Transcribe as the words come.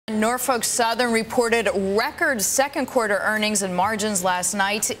Norfolk Southern reported record second quarter earnings and margins last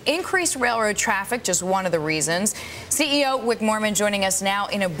night. Increased railroad traffic, just one of the reasons. CEO Wick Moorman joining us now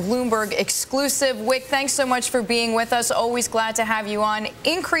in a Bloomberg exclusive. Wick, thanks so much for being with us. Always glad to have you on.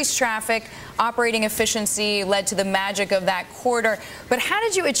 Increased traffic, operating efficiency led to the magic of that quarter. But how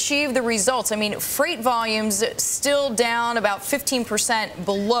did you achieve the results? I mean, freight volumes still down about 15%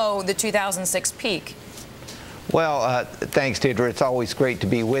 below the 2006 peak. Well, thanks, Deirdre. It's always great to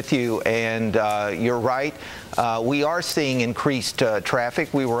be with you. And you're right. We are seeing increased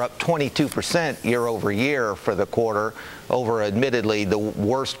traffic. We were up 22% year over year for the quarter, over admittedly the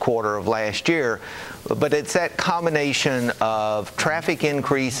worst quarter of last year. But it's that combination of traffic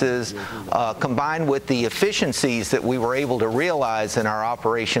increases combined with the efficiencies that we were able to realize in our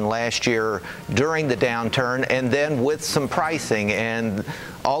operation last year during the downturn, and then with some pricing. And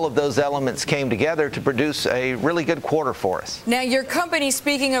all of those elements came together to produce a really good quarter for us. Now, your company,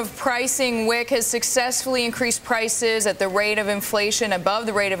 speaking of pricing, Wick, has successfully increased prices at the rate of inflation, above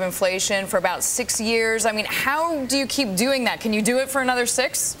the rate of inflation, for about 6 years. I mean, how do you keep doing that? Can you do it for another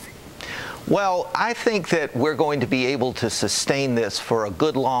 6? Well, I think that we're going to be able to sustain this for a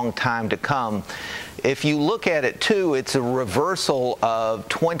good long time to come. If you look at it, too, it's a reversal of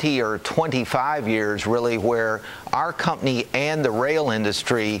 20 or 25 years, really, where our company and the rail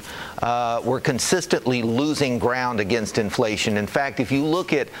industry were consistently losing ground against inflation. In fact, if you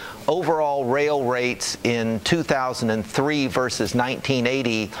look at overall rail rates in 2003 versus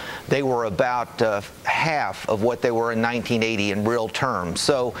 1980, they were about half of what they were in 1980 in real terms.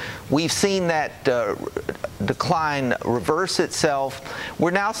 So we've seen that decline reverse itself. We're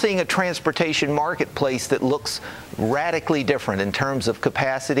now seeing a transportation marketplace that looks radically different in terms of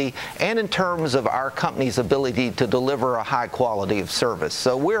capacity and in terms of our company's ability to deliver a high quality of service.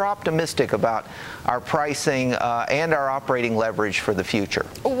 So we're optimistic about our pricing and our operating leverage for the future.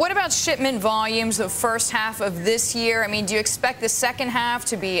 What about shipment volumes the first half of this year? I mean, do you expect the second half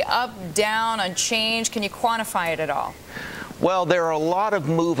to be up, down, unchanged? Can you quantify it at all? Well, there are a lot of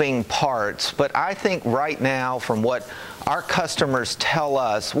moving parts, but I think right now, from what our customers tell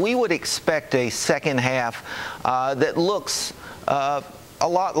us, we would expect a second half that looks a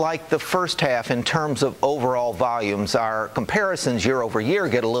lot like the first half in terms of overall volumes. Our comparisons year over year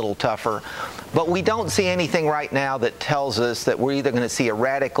get a little tougher, but we don't see anything right now that tells us that we're either going to see a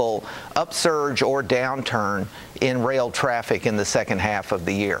radical upsurge or downturn in rail traffic in the second half of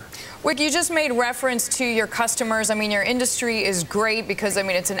the year. Wick, you just made reference to your customers. I mean, your industry is great because, I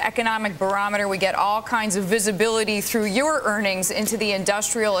mean, it's an economic barometer. We get all kinds of visibility through your earnings into the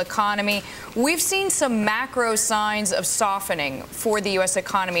industrial economy. We've seen some macro signs of softening for the U.S.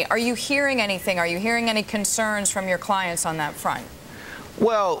 economy. Are you hearing anything? Are you hearing any concerns from your clients on that front?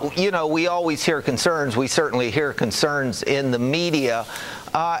 Well, you know, we always hear concerns. We certainly hear concerns in the media.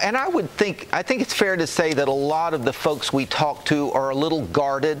 And I think it's fair to say that a lot of the folks we talk to are a little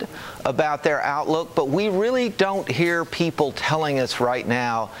guarded about their outlook, but we really don't hear people telling us right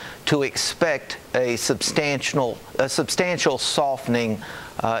now to expect a substantial softening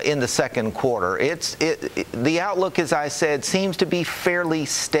in the second quarter. The outlook, as I said, seems to be fairly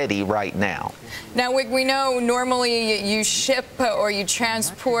steady right now. Now, Wick, we know normally you ship or you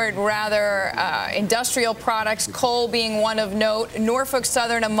transport rather industrial products, coal being one of note. Norfolk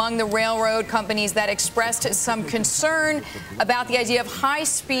Southern among the railroad companies that expressed some concern about the idea of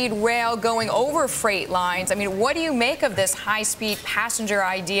high-speed rail going over freight lines. I mean, what do you make of this high-speed passenger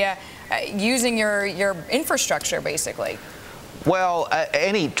idea using your infrastructure, basically? Well,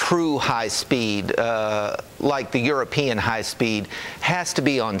 any true high speed, like the European high speed, has to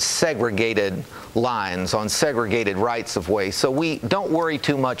be on segregated lines, on segregated rights of way. So we don't worry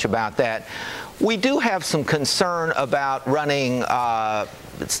too much about that. We do have some concern about running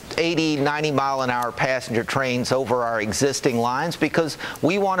 80, 90-mile-an-hour passenger trains over our existing lines because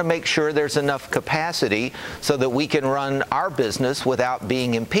we want to make sure there's enough capacity so that we can run our business without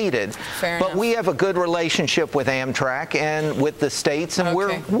being impeded. But we have a good relationship with Amtrak and with the states, and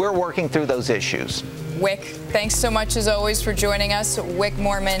we're working through those issues. Wick, thanks so much as always for joining us. Wick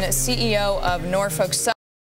Moorman, CEO of Norfolk Southern.